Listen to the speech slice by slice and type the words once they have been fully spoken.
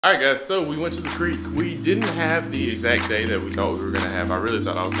Alright guys, so we went to the creek. We didn't have the exact day that we thought we were going to have. I really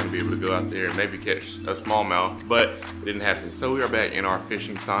thought I was going to be able to go out there and maybe catch a smallmouth, but it didn't happen. So we are back in our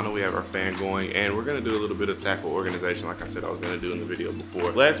fishing sauna. We have our fan going and we're going to do a little bit of tackle organization like I said I was going to do in the video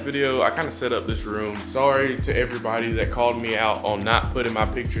before. Last video, I kind of set up this room. Sorry to everybody that called me out on not putting my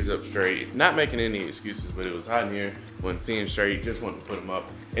pictures up straight. Not making any excuses, but it was hot in here. When seeing straight, just wanted to put them up.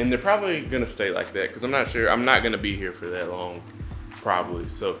 And they're probably going to stay like that because I'm not sure. I'm not going to be here for that long. Probably.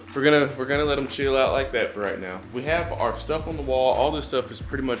 So we're gonna let them chill out like that for right now. We have our stuff on the wall. All this stuff is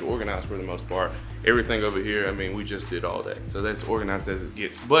pretty much organized for the most part. Everything over here, I mean, we just did all that. So that's organized as it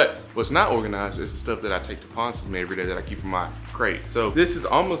gets. But what's not organized is the stuff that I take to ponds with me every day that I keep in my crate. So this is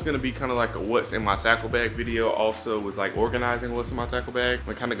almost gonna be kind of like a what's in my tackle bag video, also with like organizing what's in my tackle bag. I'm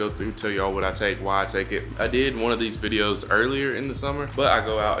gonna kind of go through, tell y'all what I take, why I take it. I did one of these videos earlier in the summer, but I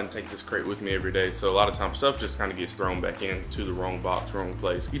go out and take this crate with me every day. So a lot of times stuff just kind of gets thrown back into the wrong box, wrong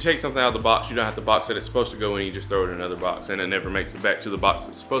place. You take something out of the box, you don't have the box that it's supposed to go in, you just throw it in another box and it never makes it back to the box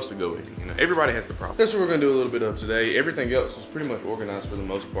it's supposed to go in. You know, everybody has the problem. That's what we're gonna do a little bit of today. Everything else is pretty much organized for the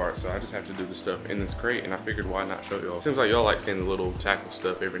most part, so I just have to do the stuff in this crate, and I figured why not show y'all. Seems like y'all like seeing the little tackle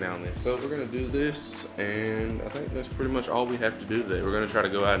stuff every now and then. So we're gonna do this, and I think that's pretty much all we have to do today. We're gonna try to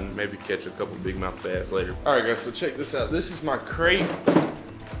go out and maybe catch a couple big mouth bass later. All right guys, so check this out. This is my crate.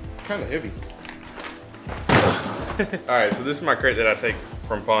 It's kind of heavy. All right, so this is my crate that I take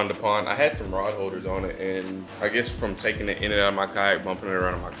from pond to pond. I had some rod holders on it, and I guess from taking it in and out of my kayak, bumping it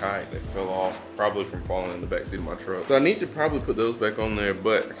around in my kayak, they fell off, probably from falling in the backseat of my truck. So I need to probably put those back on there,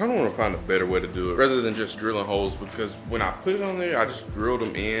 but I kind of want to find a better way to do it rather than just drilling holes, because when I put it on there, I just drilled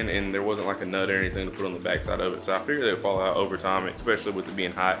them in and there wasn't like a nut or anything to put on the backside of it. So I figured they'd fall out over time, especially with it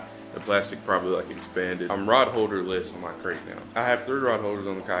being hot. The plastic probably like expanded. I'm rod holderless on my crate now. I have 3 rod holders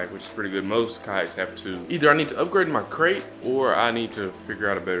on the kayak, which is pretty good. Most kayaks have 2. Either I need to upgrade my crate or I need to figure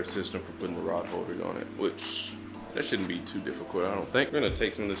out a better system for putting the rod holders on it, which that shouldn't be too difficult, I don't think. We're gonna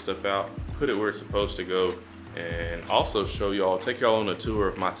take some of this stuff out, put it where it's supposed to go, and also show y'all, take y'all on a tour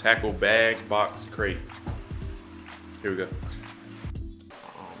of my tackle bag box crate. Here we go.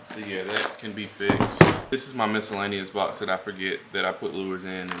 So yeah, that can be fixed. This is my miscellaneous box that I forget that I put lures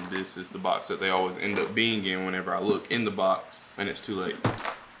in, and this is the box that they always end up being in whenever I look in the box and it's too late.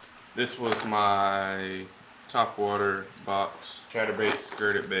 This was my top water box, chatterbait,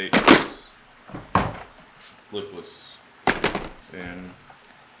 skirted baits, lipless, and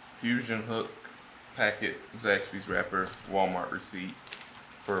fusion hook, packet, Zaxby's wrapper, Walmart receipt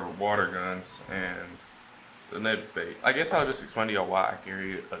for water guns, and the net bait. I guess I'll just explain to y'all why I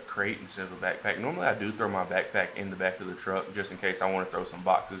carry a crate instead of a backpack. Normally I do throw my backpack in the back of the truck just in case I want to throw some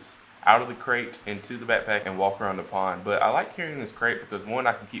boxes out of the crate into the backpack and walk around the pond. But I like carrying this crate because 1,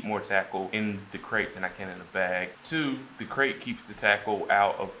 I can keep more tackle in the crate than I can in the bag. 2, the crate keeps the tackle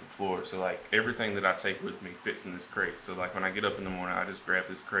out of the floor. So like everything that I take with me fits in this crate. So like when I get up in the morning, I just grab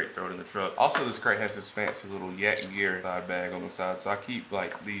this crate, throw it in the truck. Also, this crate has this fancy little Yak Gear side bag on the side. So I keep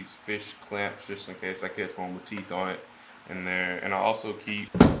like these fish clamps just in case I catch one with teeth on it in there. And I also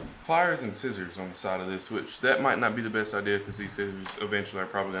keep pliers and scissors on the side of this, which that might not be the best idea because these scissors eventually are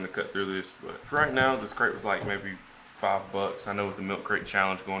probably going to cut through this. But for right now, this crate was like maybe $5. I know with the milk crate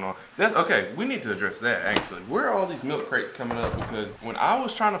challenge going on. That's okay. We need to address that actually. Where are all these milk crates coming up? Because when I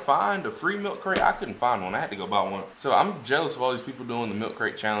was trying to find a free milk crate, I couldn't find one. I had to go buy one. So I'm jealous of all these people doing the milk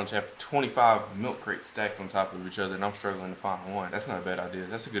crate challenge, have 25 milk crates stacked on top of each other, and I'm struggling to find one. That's not a bad idea.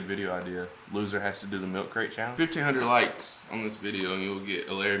 That's a good video idea. Loser has to do the milk crate challenge. 1,500 likes on this video and you'll get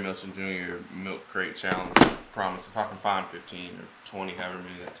a Larry Melton Jr. milk crate challenge. Promise, if I can find 15 or 20, however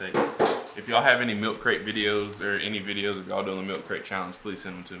many that takes. If y'all have any milk crate videos or any videos of y'all doing the milk crate challenge, please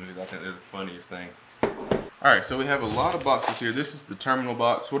send them to me because I think they're the funniest thing. Alright, so we have a lot of boxes here. This is the terminal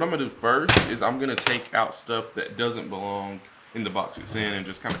box. What I'm gonna do first is I'm gonna take out stuff that doesn't belong in the box it's in and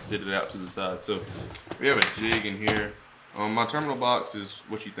just kind of sit it out to the side. So we have a jig in here. My terminal box is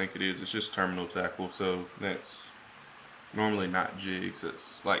what you think it is. It's just terminal tackle, so that's normally not jigs.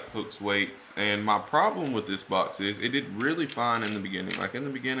 It's like hooks, weights. And my problem with this box is it did really fine in the beginning. Like in the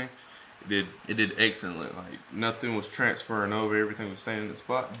beginning, it did excellent. Like nothing was transferring over, everything was staying in the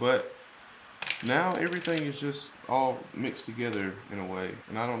spot. But now everything is just all mixed together in a way,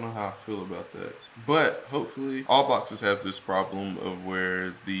 and I don't know how I feel about that. But hopefully all boxes have this problem of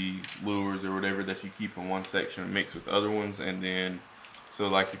where the lures or whatever that you keep in one section mix with other ones, and then so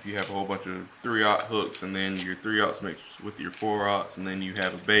like if you have a whole bunch of 3/0 hooks and then your 3/0 mixed with your 4/0, and then you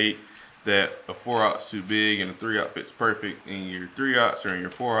have a bait that a 4/0's too big and a 3/0 fits perfect in your 3/0 or in your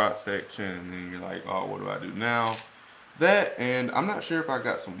 4/0 section, and then you're like, oh, what do I do now? That, and I'm not sure if I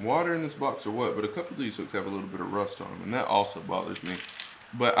got some water in this box or what, but a couple of these hooks have a little bit of rust on them, and that also bothers me.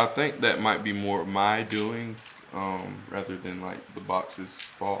 But I think that might be more my doing, rather than like the box's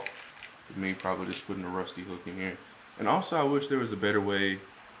fault. Me probably just putting a rusty hook in here. And also, I wish there was a better way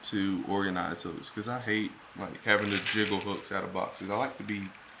to organize hooks, because I hate like having to jiggle hooks out of boxes. I like to be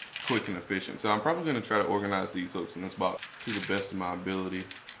quick and efficient. So I'm probably going to try to organize these hooks in this box to the best of my ability.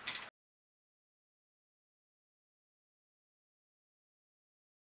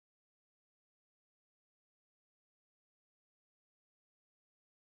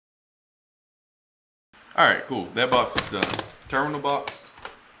 Alright, cool. That box is done. Terminal box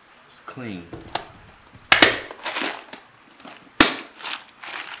is clean.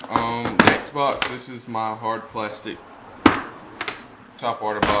 Next box, this is my hard plastic top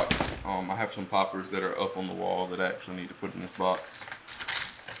water box. I have some poppers that are up on the wall that I actually need to put in this box.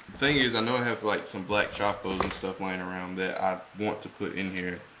 The thing is, I know I have like some black Chapos and stuff laying around that I want to put in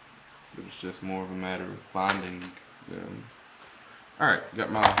here. It's just more of a matter of finding them. Alright,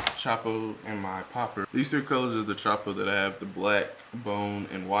 got my Chapo and my popper. These three colors are the Chapo that I have: the black, bone,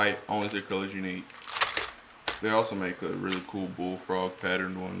 and white. Only three colors you need. They also make a really cool bullfrog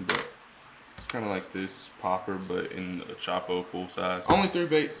patterned one, but it's kind of like this popper, but in a Chapo full size. Only 3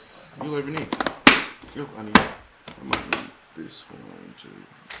 baits you'll ever need. Yep, I might need this one too.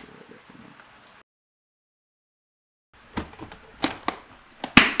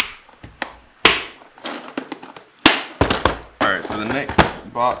 Alright, so the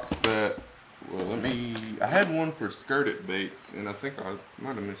next box that, well, I had one for skirted baits, and I think I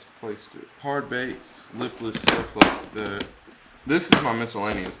might have misplaced it. Hard baits, lipless, stuff like that. This is my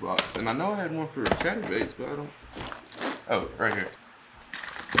miscellaneous box, and I know I had one for chatterbaits, but I don't. Oh, right here.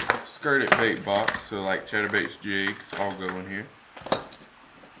 Skirted bait box, so like chatterbaits, jigs, all go in here.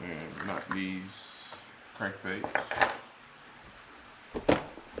 And not these crankbaits.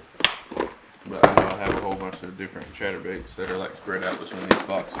 But I know I have a whole bunch of different chatterbaits that are like spread out between these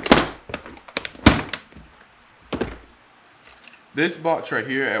boxes. This box right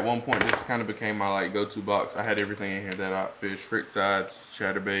here, at one point, this kind of became my like go-to box. I had everything in here that I fish: frick sides,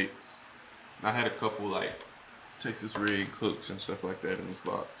 chatterbaits. I had a couple like Texas rig hooks and stuff like that in this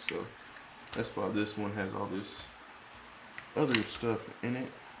box. So that's why this one has all this other stuff in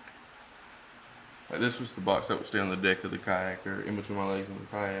it. Like this was the box that would stay on the deck of the kayak, or in between my legs in the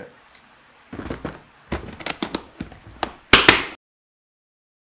kayak.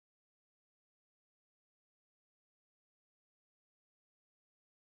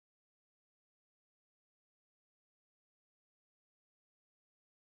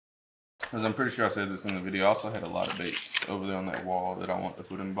 Because I'm pretty sure I said this in the video, I also had a lot of baits over there on that wall that I want to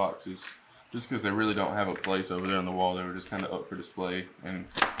put in boxes. Just because they really don't have a place over there on the wall. They were just kind of up for display. And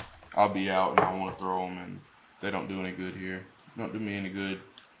I'll be out and I want to throw them, and they don't do any good here. Don't do me any good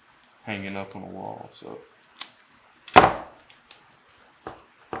hanging up on a wall, so.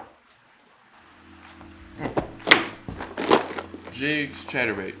 Jigs,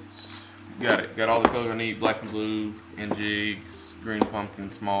 chatterbaits. Got it. Got all the colors I need: black and blue and jigs, green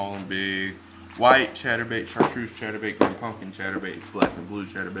pumpkin, small and big, white chatterbait, chartreuse chatterbait, green pumpkin chatterbaits, black and blue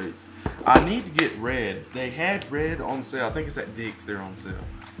chatterbaits. I need to get red. They had red on sale. I think it's at Dick's. They're on sale.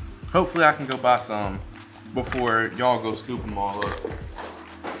 Hopefully I can go buy some before y'all go scoop them all up.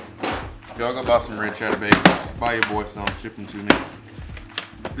 If y'all go buy some red chatterbaits, buy your boy some, ship them to me.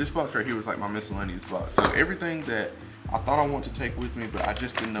 This box right here was like my miscellaneous box. So everything that I thought I wanted to take with me, but I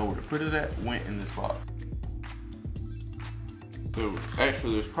just didn't know where to put it at, went in this box. So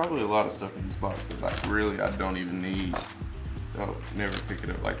actually, there's probably a lot of stuff in this box that like really I don't even need. I'll never pick it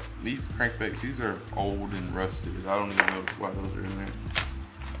up. Like these crankbaits, these are old and rusted. I don't even know why those are in there.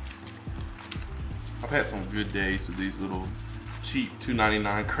 I've had some good days with these little cheap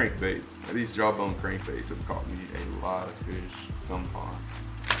 $2.99 crankbaits. These jawbone crankbaits have caught me a lot of fish at some ponds.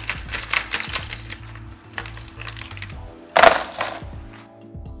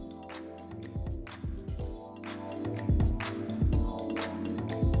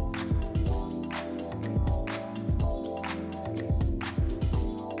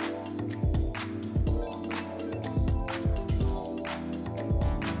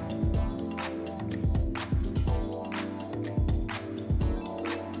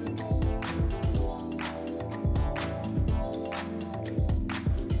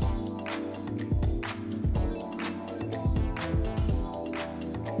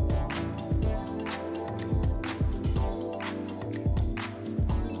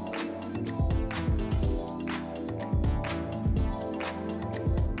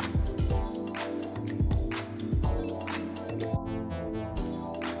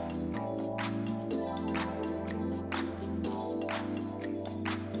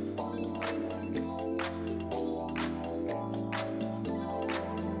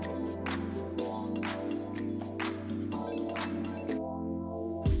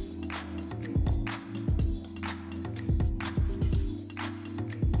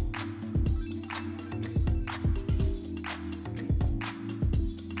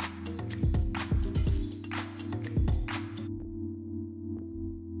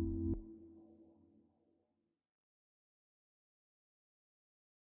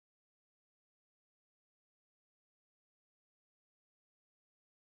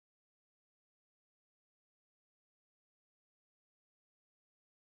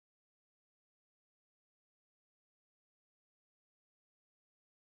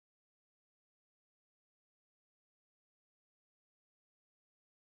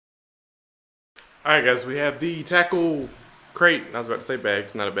 All right, guys, we have the tackle crate. I was about to say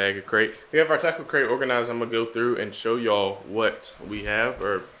bags, not a bag, a crate. We have our tackle crate organized. I'm gonna go through and show y'all what we have.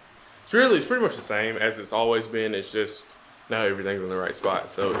 Or it's pretty much the same as it's always been. It's just now everything's in the right spot,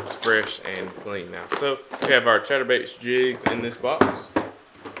 so it's fresh and clean now. So we have our chatterbaits jigs in this box.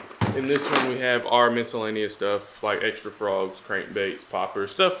 In this one, we have our miscellaneous stuff like extra frogs, crankbaits,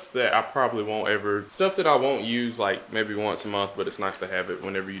 poppers, stuff that I probably won't ever, stuff that I won't use like maybe once a month, but it's nice to have it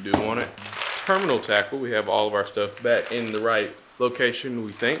whenever you do want it. Terminal tackle, we have all of our stuff back in the right location,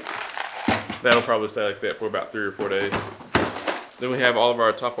 we think. That'll probably stay like that for about 3 or 4 days. Then we have all of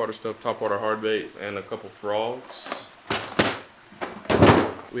our topwater stuff, topwater hard baits, and a couple frogs.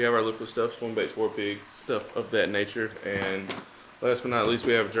 We have our liquid stuff, swim baits, war pigs, stuff of that nature, and last but not least,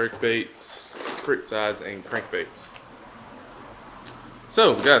 we have jerk baits, frit sides, and crankbaits.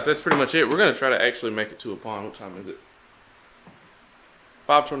 So, guys, that's pretty much it. We're going to try to actually make it to a pond. What time is it?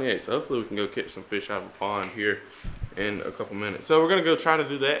 5:28. So hopefully we can go catch some fish out of a pond here in a couple minutes. So we're going to go try to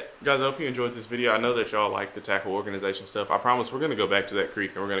do that. Guys, I hope you enjoyed this video. I know that y'all like the tackle organization stuff. I promise we're going to go back to that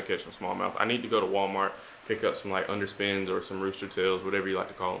creek and we're going to catch some smallmouth. I need to go to Walmart, pick up some like underspins or some rooster tails, whatever you like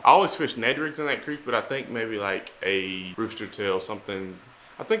to call them. I always fish Ned rigs in that creek, but I think maybe like a rooster tail, something.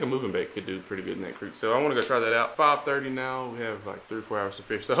 I think a moving bait could do pretty good in that creek. So I want to go try that out. 5:30 now. We have like 3 or 4 hours to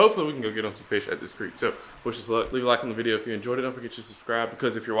fish. So hopefully we can go get on some fish at this creek. So wish us luck. Leave a like on the video if you enjoyed it. Don't forget to subscribe,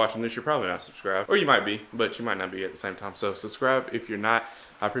 because if you're watching this, you're probably not subscribed. Or you might be, but you might not be at the same time. So subscribe if you're not.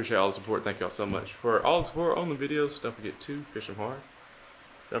 I appreciate all the support. Thank y'all so much for all the support on the videos. Don't forget to fish them hard.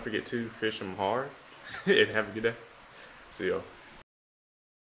 Don't forget to fish them hard. And have a good day. See y'all.